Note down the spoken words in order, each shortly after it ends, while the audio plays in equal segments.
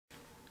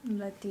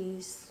Let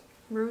these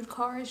rude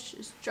cars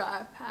just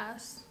drive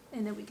past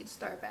and then we can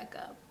start back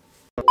up.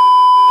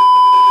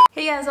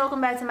 Hey guys,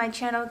 welcome back to my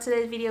channel.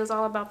 Today's video is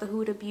all about the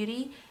Huda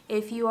Beauty.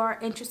 If you are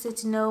interested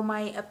to know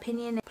my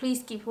opinion,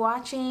 please keep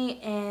watching.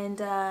 And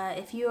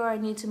if you are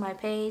new to my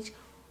page,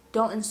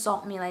 don't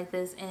insult me like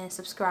this, and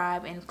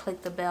subscribe and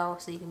click the bell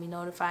so you can be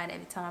notified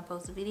every time I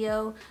post a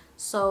video.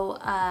 So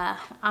I'm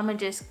gonna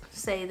just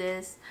say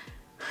this.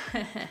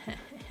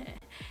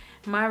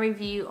 My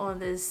review on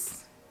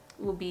this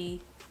will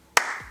be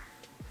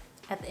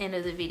at the end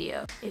of the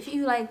video. If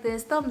you like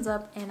this, thumbs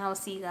up, and I'll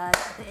see you guys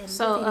at the end of the video.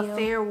 So a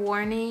fair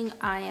warning,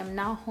 I am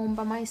not home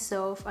by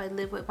myself. I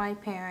live with my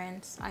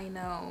parents. I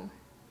know.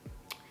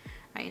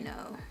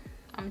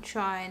 I'm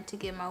trying to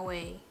get my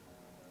way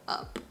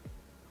up.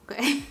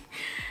 Okay.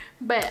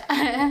 But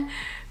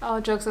all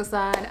jokes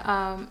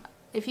aside,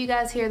 if you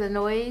guys hear the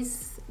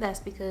noise, that's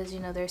because, you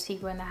know, there's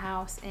people in the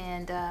house,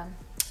 and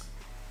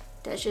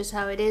that's just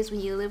how it is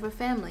when you live with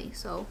family.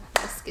 So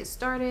let's get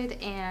started.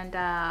 And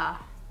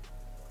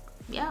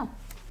yeah,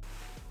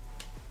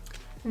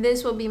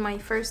 this will be my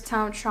first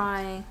time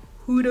trying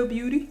Huda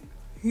Beauty.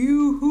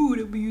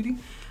 Huda Beauty.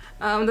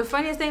 The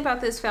funniest thing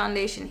about this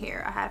foundation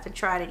here, I haven't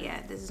tried it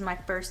yet. This is my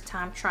first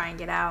time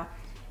trying it out,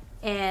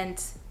 and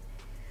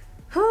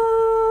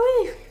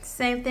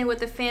same thing with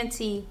the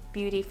Fenty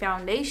Beauty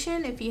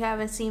foundation. If you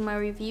haven't seen my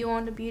review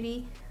on the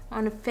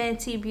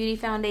Fenty Beauty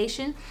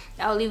foundation,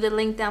 I'll leave the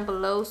link down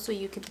below so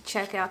you can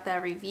check out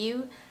that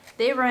review.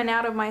 They ran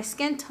out of my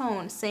skin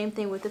tone. Same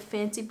thing with the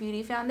Fenty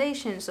Beauty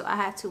foundation, so I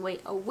had to wait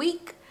a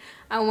week.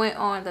 I went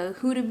on the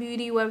Huda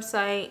Beauty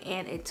website,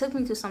 and it took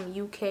me to some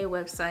UK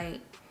website,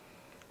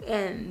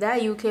 and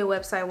that UK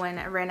website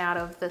ran out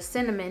of the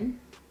cinnamon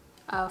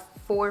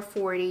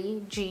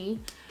 440G,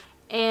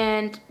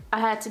 and I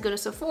had to go to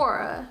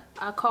Sephora.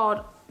 I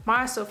called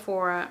my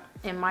Sephora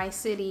in my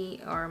city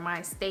or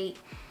my state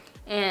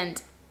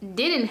and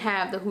didn't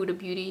have the Huda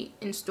Beauty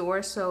in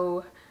store,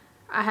 so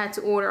I had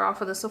to order off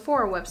of the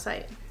Sephora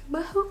website.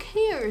 But who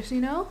cares, you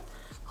know?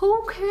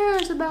 Who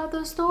cares about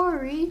the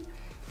story?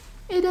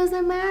 It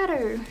doesn't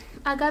matter.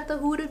 I got the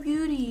Huda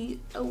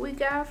Beauty a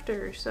week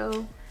after,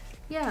 so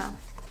yeah.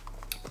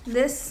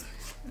 This,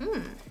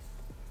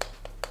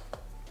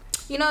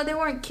 you know, they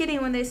weren't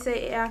kidding when they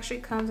say it actually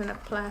comes in a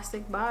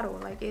plastic bottle.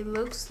 Like, it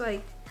looks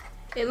like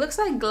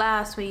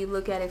glass when you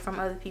look at it from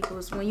other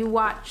people's. When you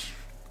watch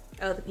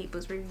other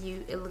people's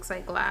review, it looks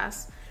like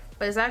glass,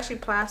 but it's actually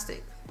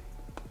plastic.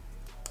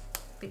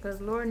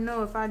 Because Lord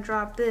know, if I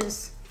drop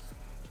this,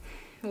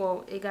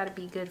 well, it got to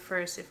be good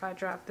first. If I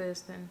drop this,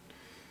 then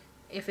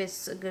if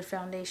it's a good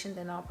foundation,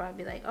 then I'll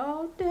probably be like,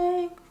 oh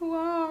dang,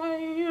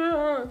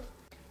 why?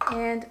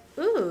 And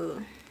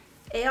ooh,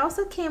 it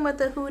also came with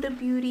the Huda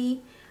Beauty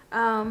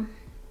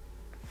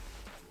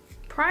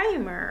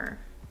primer.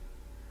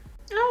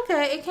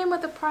 Okay, it came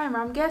with a primer.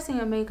 I'm guessing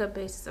a makeup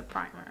base is a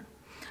primer.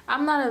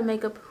 I'm not a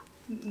makeup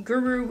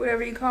guru,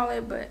 whatever you call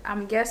it, but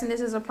I'm guessing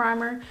this is a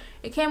primer.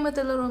 It came with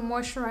a little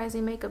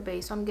moisturizing makeup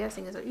base, so I'm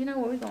guessing it's a, you know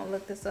what, we're gonna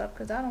look this up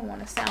because I don't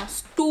want to sound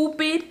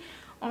stupid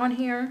on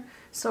here.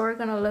 So we're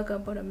gonna look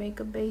up what a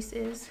makeup base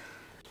is.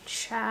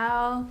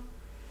 Child,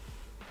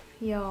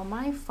 yo,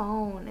 my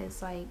phone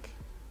is like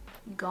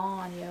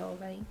gone, yo.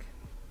 Like,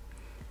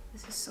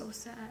 this is so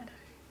sad.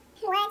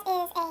 What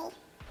is a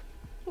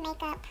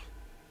makeup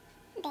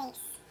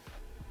base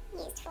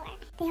used for?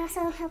 They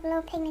also help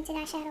low pigmented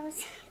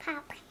eyeshadows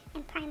pop,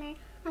 and primer,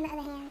 on the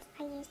other hand,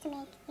 are used to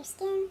make your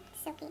skin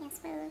silky and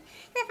smooth.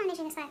 The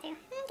foundation is slide through.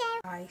 Okay.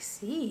 I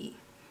see.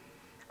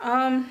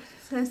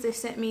 Since they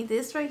sent me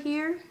this right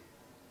here,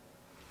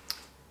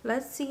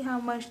 let's see how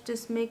much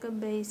this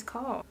makeup base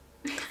costs.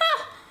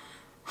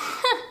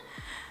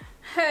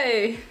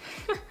 Hey,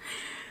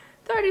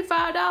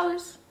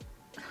 $35.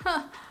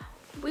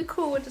 We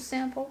cool with the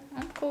sample.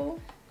 I'm cool.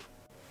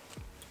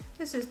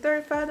 This is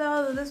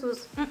 $35. This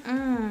was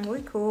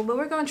we cool, but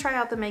we're gonna try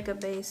out the makeup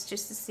base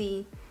just to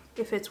see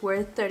if it's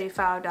worth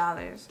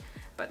 $35.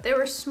 But they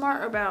were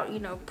smart about, you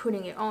know,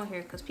 putting it on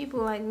here, because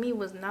people like me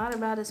was not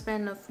about to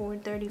spend the full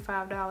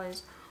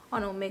 $35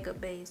 on a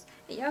makeup base.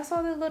 And y'all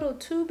saw the little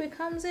tube it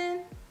comes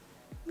in?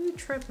 You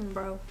tripping,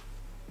 bro.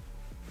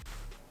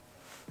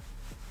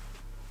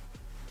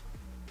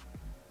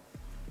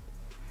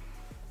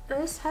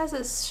 This has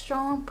a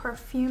strong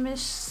perfumish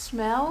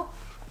smell,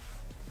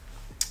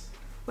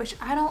 which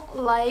I don't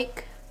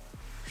like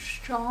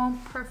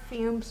strong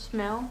perfume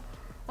smell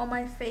on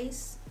my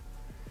face.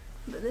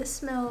 But this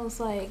smells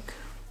like,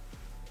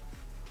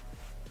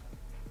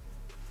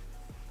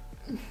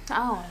 I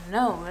don't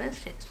know, this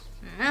shit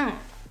smells.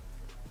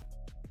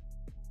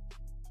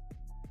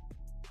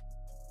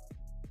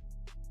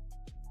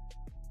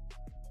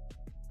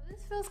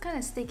 This feels kind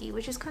of sticky,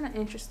 which is kind of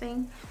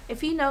interesting.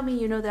 If you know me,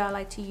 you know that I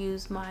like to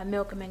use my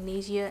Milk and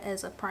Magnesia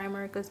as a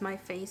primer, because my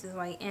face is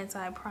like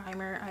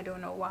anti-primer. I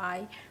don't know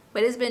why,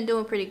 but it's been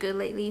doing pretty good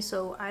lately,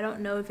 so I don't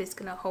know if it's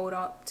gonna hold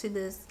up to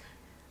this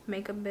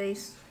makeup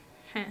base.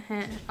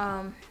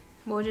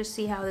 We'll just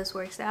see how this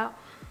works out.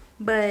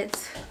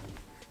 But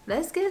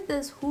let's get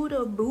this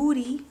Huda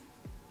Beauty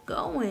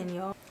going,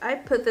 y'all. I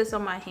put this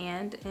on my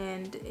hand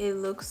and it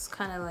looks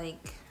kind of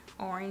like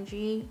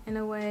orangey in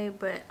a way,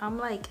 but I'm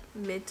like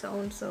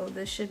mid-tone, so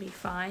this should be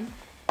fine.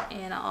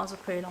 And I also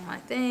put it on my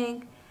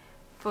thing.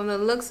 From the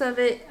looks of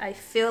it, I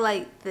feel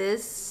like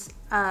this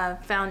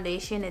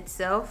foundation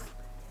itself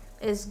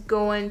is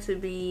going to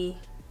be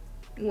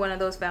one of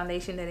those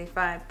foundation that if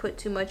I put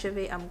too much of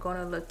it, I'm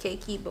gonna look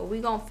cakey, but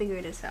we gonna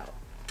figure this out.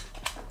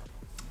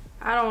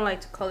 I don't like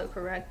to color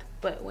correct,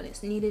 but when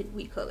it's needed,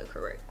 we color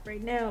correct.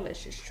 Right now,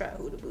 let's just try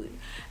Huda Booty.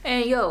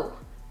 And yo,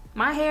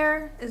 my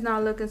hair is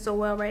not looking so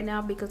well right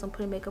now because I'm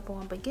putting makeup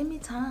on, but give me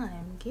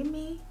time,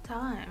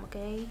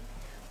 okay?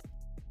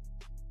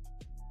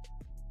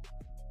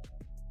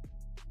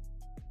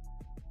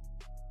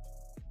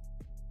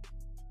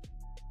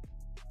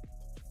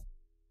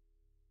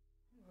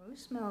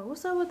 Smell.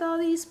 What's up with all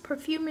these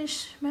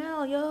perfumish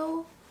smell,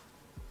 yo?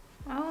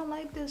 I don't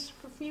like this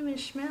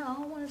perfumish smell. I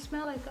don't want to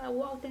smell like I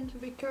walked into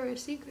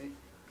Victoria's Secret.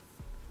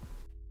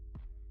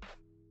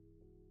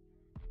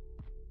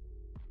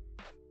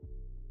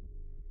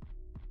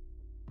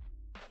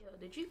 Yo,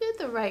 did you get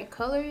the right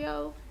color,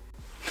 yo?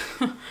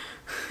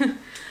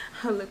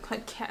 I look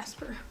like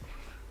Casper.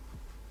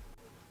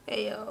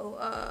 Hey,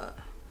 yo,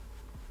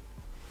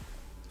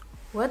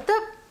 what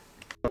the?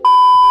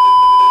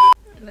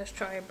 Let's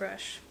try a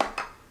brush.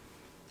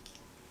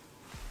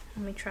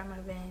 Let me try my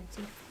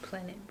Vanity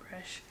Planet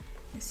brush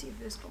and see if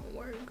this gonna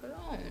work.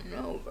 I don't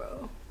know,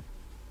 bro.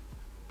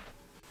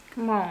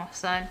 Come on,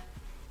 son.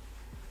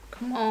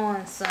 Come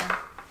on, son.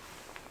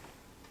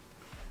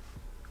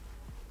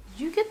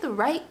 Did you get the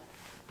right?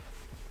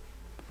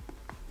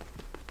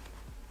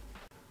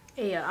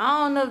 Yeah, I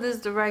don't know if this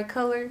is the right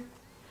color.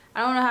 I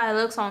don't know how it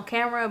looks on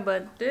camera,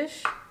 but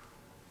this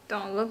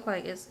don't look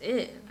like it's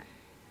it.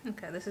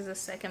 Okay, this is a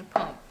second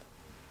pump.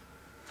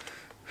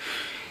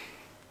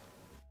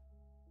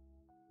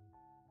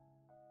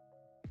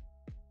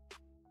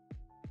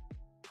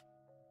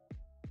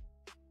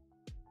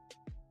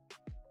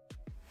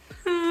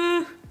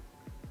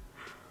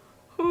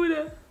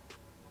 Huda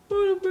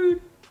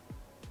Booty.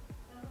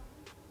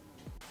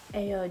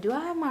 Hey yo, do I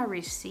have my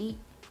receipt?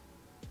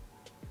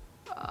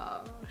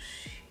 Oh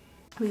shit.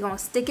 We gonna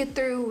stick it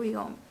through. We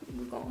gonna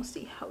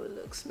see how it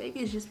looks.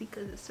 Maybe it's just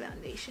because it's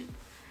foundation.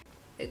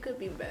 It could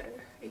be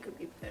better. It could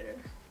be better.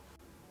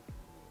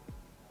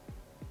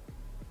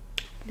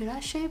 Did I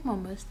shave my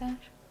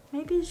mustache?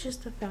 Maybe it's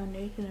just the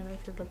foundation that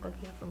makes it look like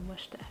you have a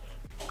mustache.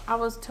 I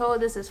was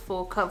told this is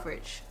full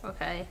coverage,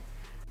 okay?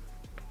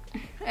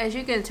 As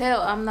you can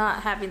tell, I'm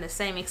not having the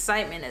same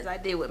excitement as I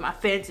did with my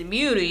Fenty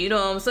Beauty, you know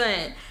what I'm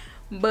saying?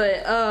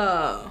 But,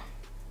 I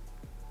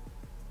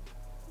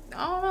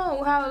don't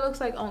know how it looks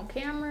like on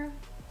camera.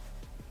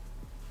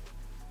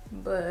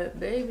 But,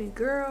 baby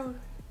girl,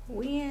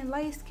 we ain't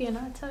light skin,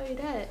 I tell you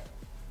that.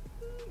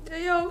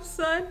 Yo,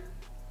 son.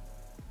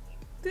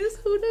 This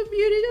Huda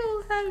Beauty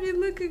don't have me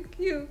looking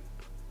cute.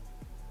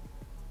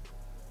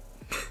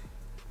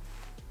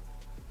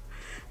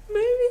 Maybe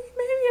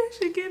I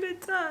should give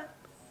it time.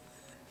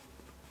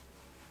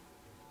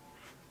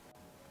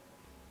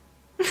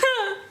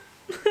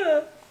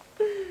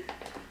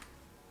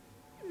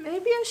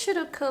 Maybe I should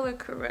have color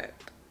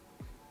correct.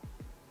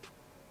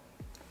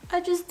 I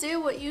just did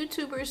what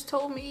YouTubers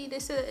told me. They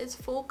said it's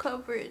full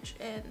coverage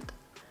and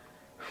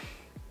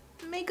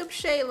makeup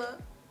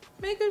Shayla.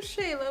 Makeup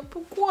Shayla,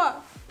 pourquoi?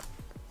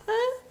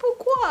 Huh?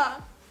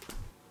 Pourquoi?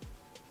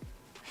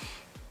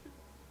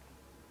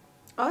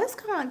 Oh, that's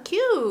kind of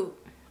cute.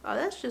 Oh,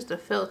 that's just a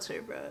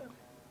filter, bro.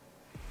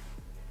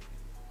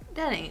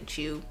 That ain't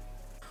you.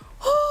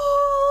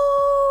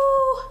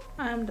 Oh,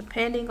 I'm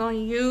depending on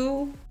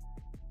you.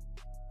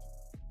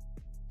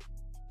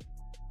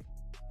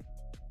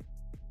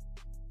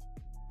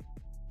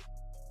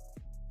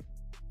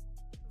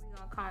 We're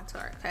gonna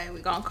contour, okay?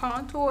 We're gonna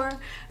contour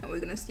and we're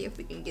gonna see if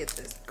we can get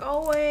this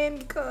going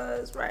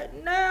because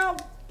right now,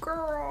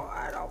 girl,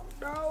 I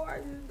don't know. I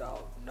just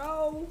don't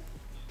know.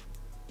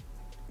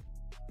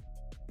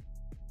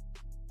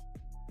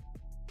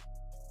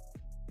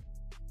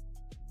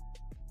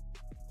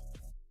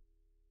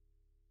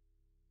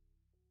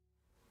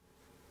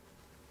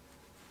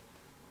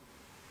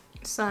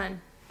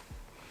 Son,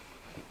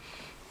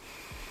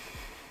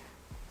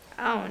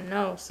 I don't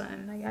know,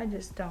 son. Like, I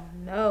just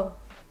don't know.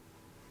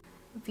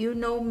 If you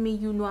know me,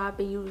 you know I've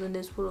been using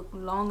this for the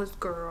longest,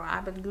 girl.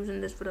 I've been using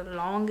this for the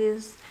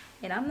longest,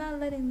 and I'm not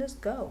letting this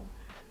go.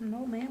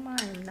 No, ma'am,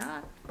 I am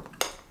not.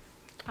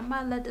 I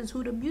might let this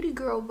Huda Beauty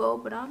girl go,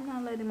 but I'm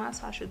not letting my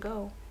Sasha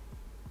go.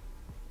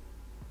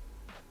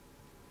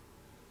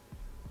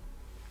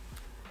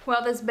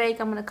 While this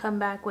bake, I'm gonna come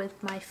back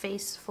with my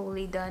face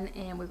fully done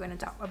and we're gonna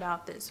talk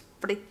about this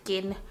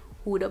freaking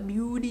Huda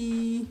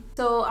Beauty.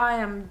 So I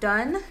am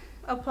done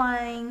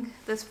applying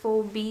this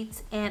full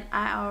beat and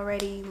I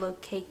already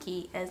look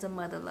cakey as a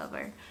mother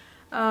lover.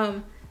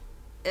 I'm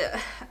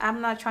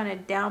not trying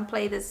to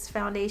downplay this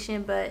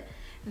foundation, but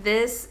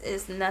this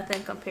is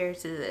nothing compared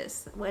to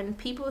this. When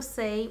people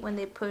say when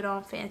they put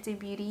on Fenty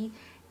Beauty,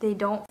 they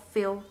don't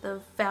feel the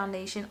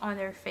foundation on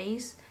their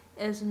face,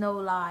 is no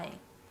lie.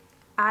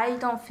 I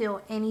don't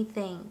feel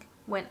anything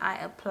when I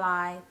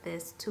apply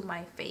this to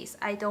my face.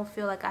 I don't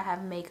feel like I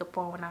have makeup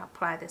on when I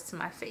apply this to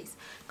my face.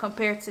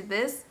 Compared to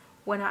this,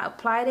 when I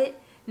applied it,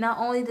 not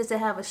only does it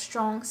have a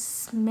strong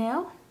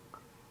smell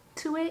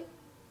to it,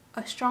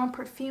 a strong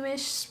perfumish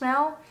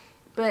smell,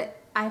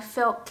 but I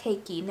felt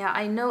cakey. Now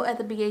I know at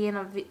the beginning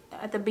of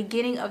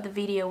the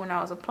video when I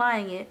was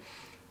applying it,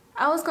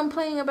 I was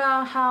complaining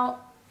about how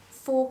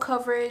full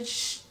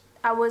coverage,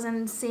 I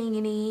wasn't seeing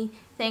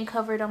anything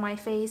covered on my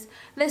face.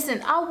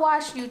 Listen, I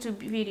watch YouTube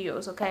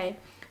videos, okay?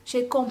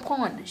 Je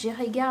comprends, je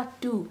regarde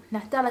tout,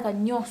 Nata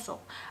Gagnoso.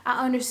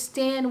 I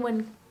understand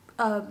when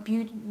a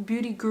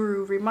beauty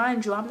guru,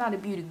 remind you, I'm not a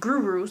beauty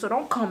guru, so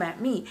don't come at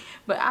me.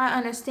 But I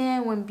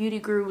understand when beauty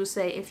gurus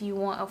say if you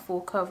want a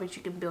full coverage,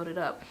 you can build it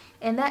up.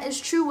 And that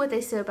is true what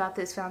they say about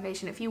this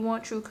foundation. If you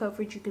want true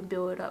coverage, you can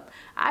build it up.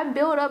 I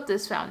build up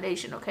this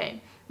foundation,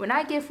 okay? When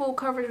I get full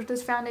coverage with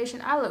this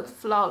foundation, I look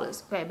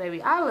flawless, okay,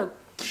 baby? I look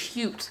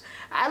cute.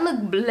 I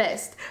look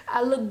blessed.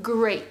 I look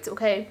great,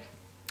 okay?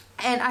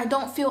 And I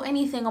don't feel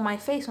anything on my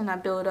face when I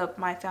build up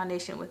my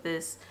foundation with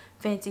this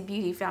Fenty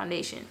Beauty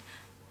foundation.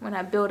 When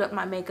I build up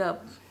my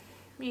makeup,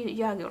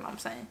 y'all get what I'm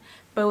saying.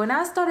 But when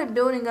I started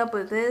building up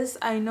with this,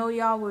 I know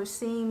y'all were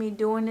seeing me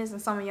doing this,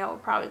 and some of y'all were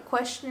probably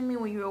questioning me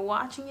when you were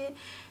watching it.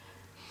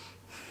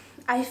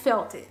 I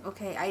felt it,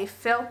 okay? I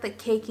felt the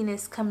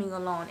cakiness coming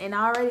along. And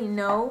I already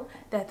know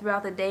that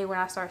throughout the day when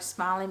I start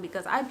smiling,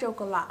 because I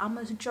joke a lot. I'm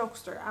a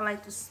jokester. I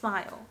like to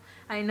smile.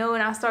 I know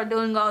when I start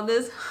doing all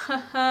this,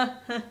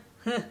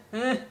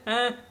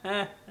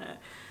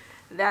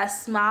 that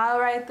smile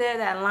right there,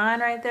 that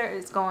line right there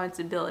is going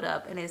to build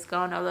up and it's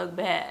going to look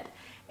bad.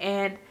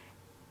 And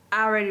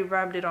I already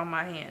rubbed it on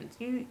my hands.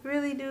 You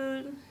really,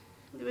 dude?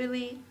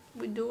 Really?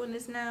 We're doing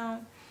this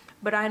now?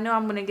 But I know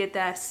I'm going to get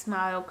that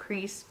smile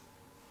crease.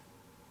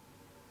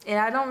 And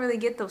I don't really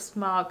get those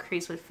smile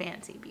crease with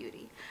Fenty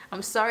Beauty.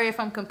 I'm sorry if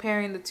I'm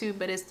comparing the two,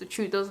 but it's the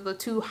truth. Those are the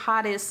two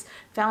hottest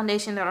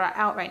foundations that are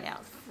out right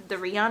now. The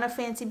Rihanna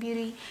Fenty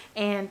Beauty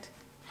and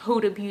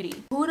Huda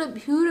Beauty.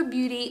 Huda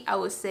Beauty, I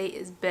would say,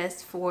 is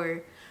best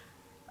for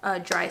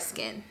dry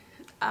skin.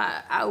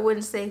 I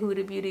wouldn't say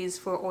Huda Beauty is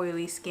for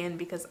oily skin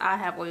because I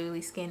have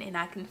oily skin and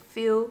I can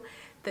feel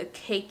the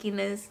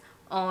cakiness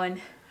on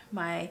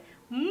my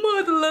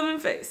mother loving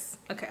face.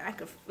 Okay, I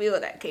can feel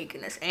that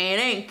cakiness and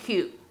it ain't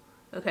cute.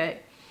 Okay,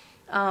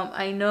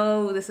 I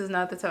know this is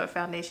not the type of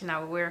foundation I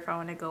would wear if I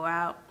want to go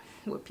out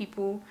with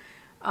people.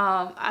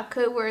 I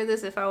could wear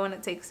this if I want to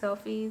take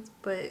selfies,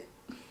 but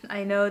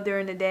I know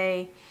during the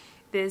day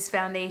this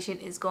foundation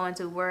is going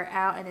to wear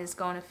out and it's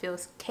going to feel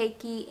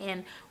cakey.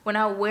 And when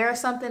I wear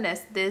something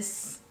that's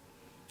this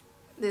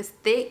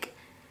thick,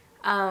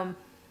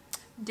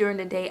 during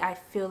the day I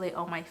feel it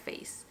on my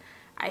face.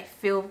 I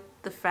feel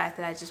the fact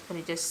that I just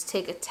want to just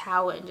take a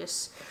towel and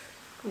just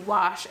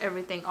wash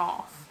everything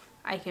off.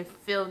 I can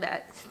feel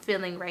that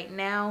feeling right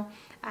now.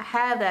 I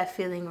have that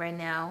feeling right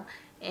now,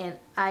 and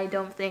I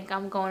don't think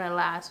I'm going to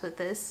last with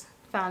this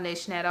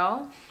foundation at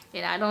all.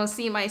 And I don't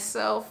see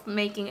myself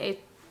making an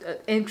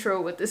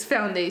intro with this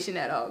foundation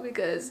at all,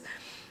 because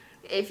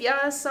if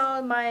y'all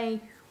saw my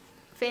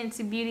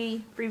Fenty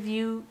Beauty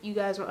review, you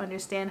guys will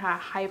understand how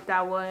hyped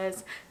I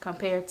was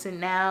compared to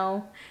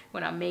now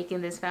when I'm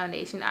making this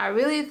foundation. I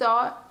really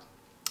thought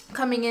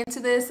coming into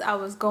this I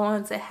was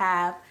going to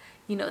have,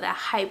 you know, that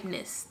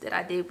hypeness that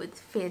I did with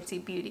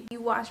Fenty Beauty. You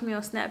watch me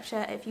on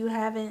Snapchat. If you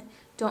haven't,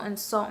 don't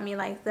insult me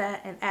like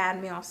that and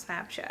add me on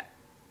Snapchat.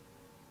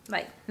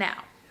 Like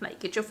now. Like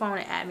get your phone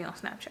and add me on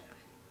Snapchat.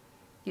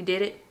 You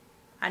did it?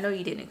 I know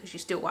you didn't because you're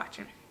still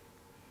watching.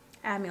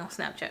 Add me on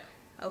Snapchat.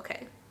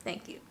 Okay,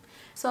 thank you.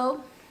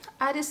 So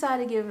I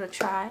decided to give it a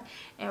try.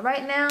 And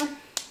right now,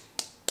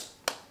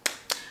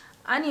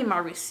 I need my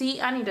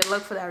receipt. I need to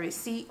look for that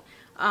receipt.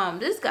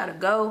 This gotta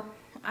go.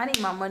 I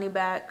need my money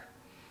back.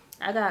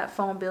 I got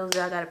phone bills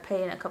that I gotta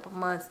pay in a couple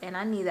months, and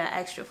I need that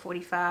extra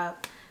 $45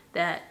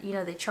 that, you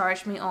know, they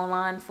charged me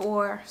online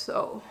for.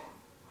 So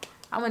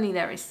I'm gonna need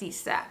that receipt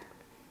stat,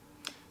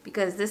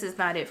 because this is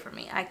not it for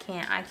me. I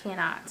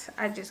cannot.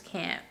 I just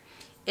can't.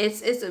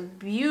 It's a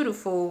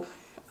beautiful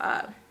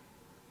bottle,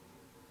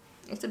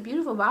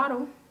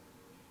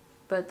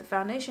 but the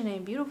foundation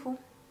ain't beautiful.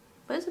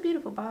 But it's a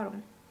beautiful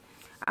bottle.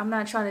 I'm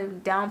not trying to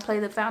downplay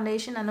the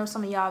foundation. I know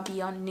some of y'all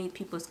be underneath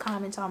people's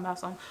comments talking about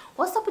something.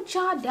 What's up with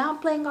y'all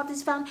downplaying all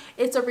this foundation?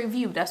 It's a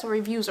review. That's what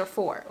reviews are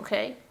for,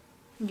 okay?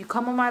 You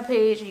come on my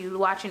page and you're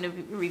watching the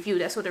review.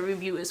 That's what the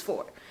review is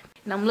for.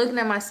 And I'm looking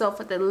at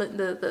myself at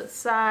the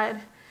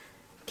side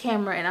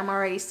camera, and I'm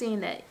already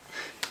seeing that.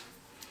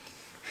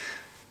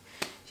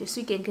 Je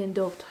suis quelqu'un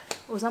d'autre.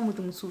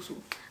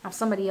 I'm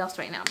somebody else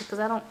right now, because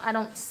I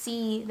don't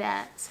see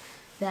that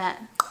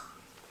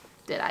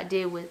I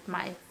did with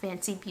my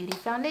Fenty Beauty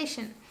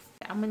foundation.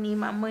 I'm gonna need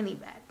my money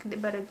back. They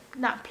better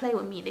not play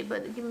with me. They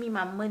better give me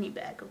my money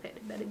back. Okay,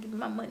 they better give me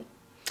my money.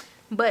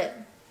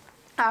 But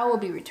I will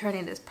be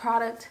returning this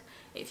product.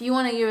 If you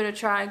want to give it a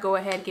try, go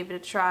ahead, give it a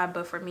try.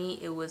 But for me,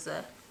 it was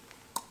a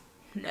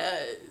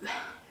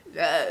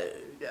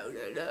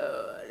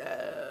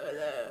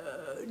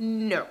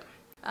no.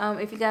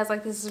 If you guys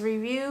like this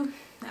review,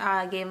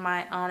 I gave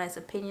my honest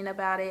opinion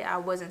about it. I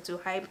wasn't too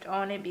hyped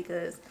on it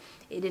because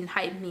it didn't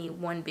hype me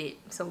one bit.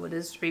 So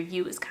this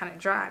review is kind of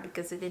dry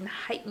because it didn't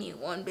hype me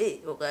one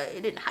bit. Okay,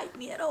 it didn't hype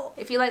me at all.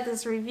 If you like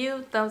this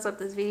review, thumbs up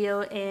this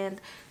video and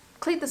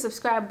click the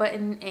subscribe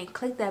button and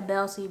click that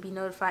bell so you'll be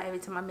notified every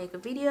time I make a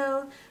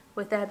video.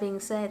 With that being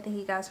said, thank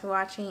you guys for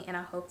watching, and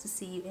I hope to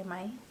see you in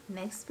my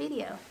next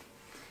video.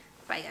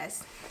 Bye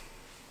guys.